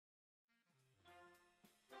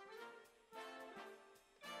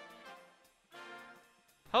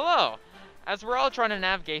Hello! As we're all trying to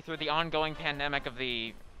navigate through the ongoing pandemic of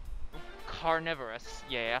the carnivorous,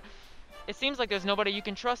 it seems like there's nobody you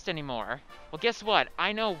can trust anymore. Well, guess what?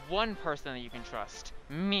 I know one person that you can trust.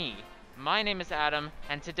 Me. My name is Adam,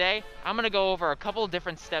 and today I'm gonna go over a couple of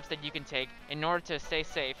different steps that you can take in order to stay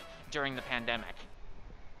safe during the pandemic.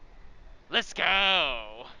 Let's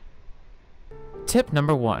go! Tip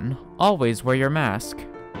number 1. Always wear your mask.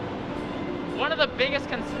 One of the biggest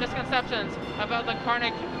misconceptions about the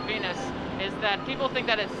Carnic Venus is that people think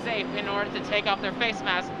that it's safe in order to take off their face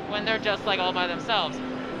mask when they're just like all by themselves.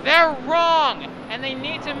 They're wrong! And they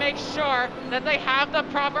need to make sure that they have the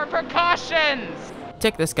proper precautions!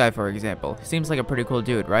 Take this guy for example. He seems like a pretty cool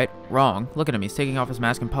dude, right? Wrong. Look at him, he's taking off his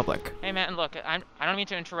mask in public. Hey man, look, I don't mean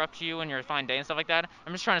to interrupt you on your fine day and stuff like that.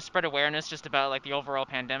 I'm just trying to spread awareness just about like the overall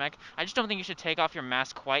pandemic. I just don't think you should take off your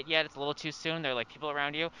mask quite yet. It's a little too soon. There are like people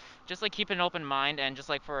around you. Just like keep an open mind, and just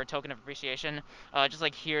like for a token of appreciation, just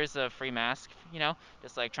like here's a free mask, you know?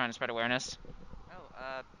 Just like trying to spread awareness.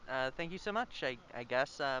 Thank you so much, I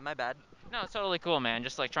guess, my bad. No, it's totally cool, man.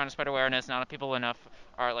 Just like trying to spread awareness. Not people enough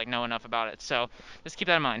are like know enough about it. So just keep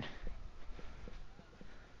that in mind.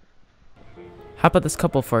 How about this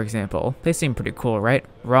couple for example? They seem pretty cool, right?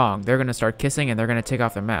 Wrong. They're gonna start kissing and they're gonna take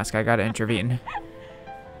off their mask. I gotta intervene.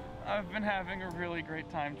 I've been having a really great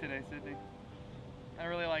time today, Sydney. I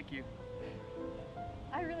really like you.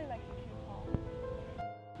 I really like you too, Paul.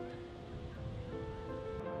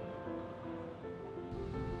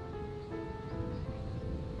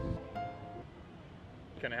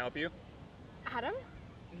 Can I help you? Adam?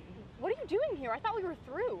 What are you doing here? I thought we were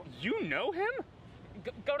through. You know him?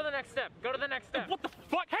 Go to the next step. Go to the next step. What the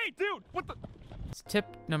fuck? Hey, dude! What the?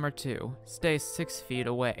 Tip number 2. Stay 6 feet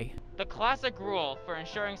away. The classic rule for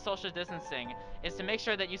ensuring social distancing is to make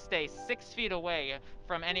sure that you stay 6 feet away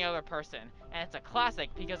from any other person. And it's a classic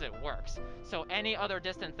because it works. So any other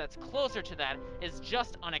distance that's closer to that is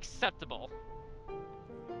just unacceptable.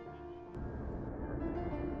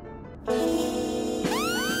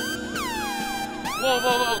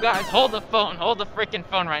 Whoa, guys, hold the phone. Hold the freaking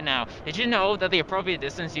phone right now. Did you know that the appropriate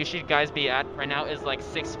distance you should guys be at right now is like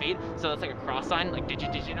 6 feet? So that's like a cross sign. Like, did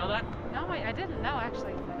you know that? No, I didn't know,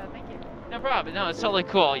 actually. Thank you. No problem. No, it's totally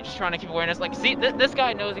cool. You're just trying to keep awareness. Like, see, this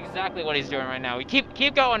guy knows exactly what he's doing right now.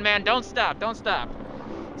 Keep going, man. Don't stop. Don't stop.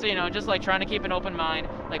 So, you know, just like trying to keep an open mind,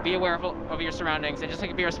 like be aware of your surroundings, and just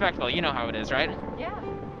like be respectful. You know how it is, right? Yeah.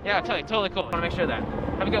 Yeah, totally cool. I want to make sure of that.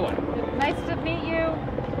 Have a good one. Nice to meet you.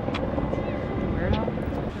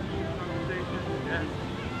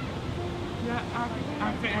 Yeah,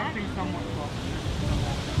 acting somewhat close.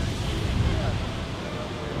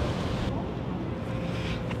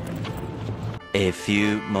 A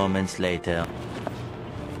few moments later.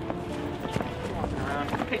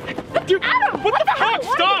 Dude, Adam, what the fuck?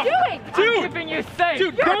 What Stop! are you doing? Dude! I'm keeping you safe.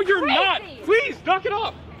 Dude, You're no, you're not! crazy. Please, knock it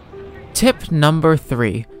off! Tip number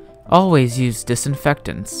 3. Always use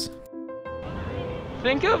disinfectants.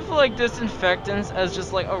 Think of like disinfectants as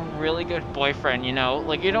just like a really good boyfriend, you know?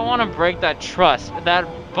 Like you don't want to break that trust, that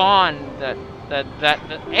bond, that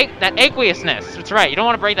aqueousness. That's right. You don't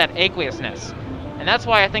want to break that aqueousness. And that's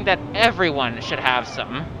why I think that everyone should have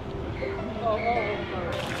some.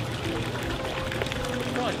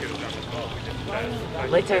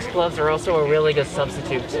 Latex gloves are also a really good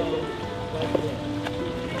substitute.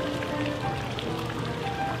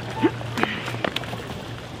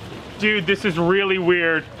 Dude, this is really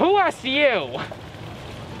weird. Who asked you?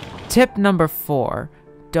 Tip number 4.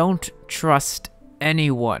 Don't trust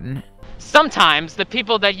anyone. Sometimes the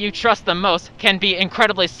people that you trust the most can be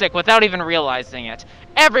incredibly sick without even realizing it.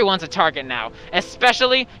 Everyone's a target now,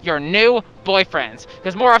 especially your new boyfriends.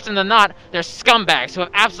 Because more often than not, they're scumbags who have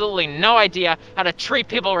absolutely no idea how to treat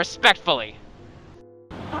people respectfully.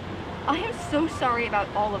 I am so sorry about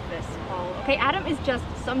all of this, Paul. Okay, Adam is just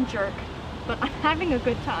some jerk, but I'm having a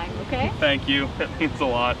good time, okay? Thank you. That means a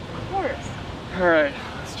lot. Of course. Alright,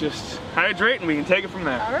 let's just hydrate and we can take it from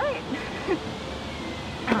there. All right.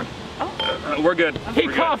 We're good. He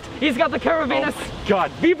coughed! He's got the carabinas! Oh my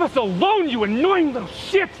God, leave us alone, you annoying little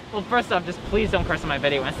shit! Well, first off, just please don't curse on my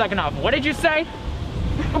video. And second off, what did you say?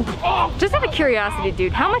 Just out of curiosity,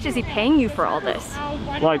 dude, how much is he paying you for all this?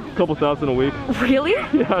 Like a couple thousand a week. Really?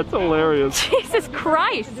 Yeah, it's hilarious. Jesus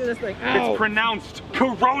Christ! It's pronounced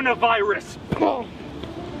coronavirus!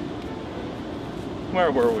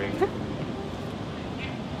 Where were we?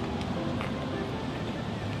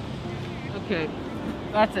 Okay,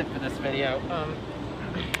 that's it for this video.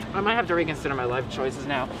 I might have to reconsider my life choices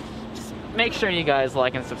now. Just make sure you guys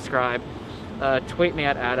like and subscribe. Tweet me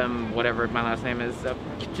at Adam, whatever my last name is.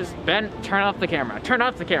 Just Ben, turn off the camera. Turn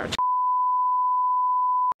off the camera.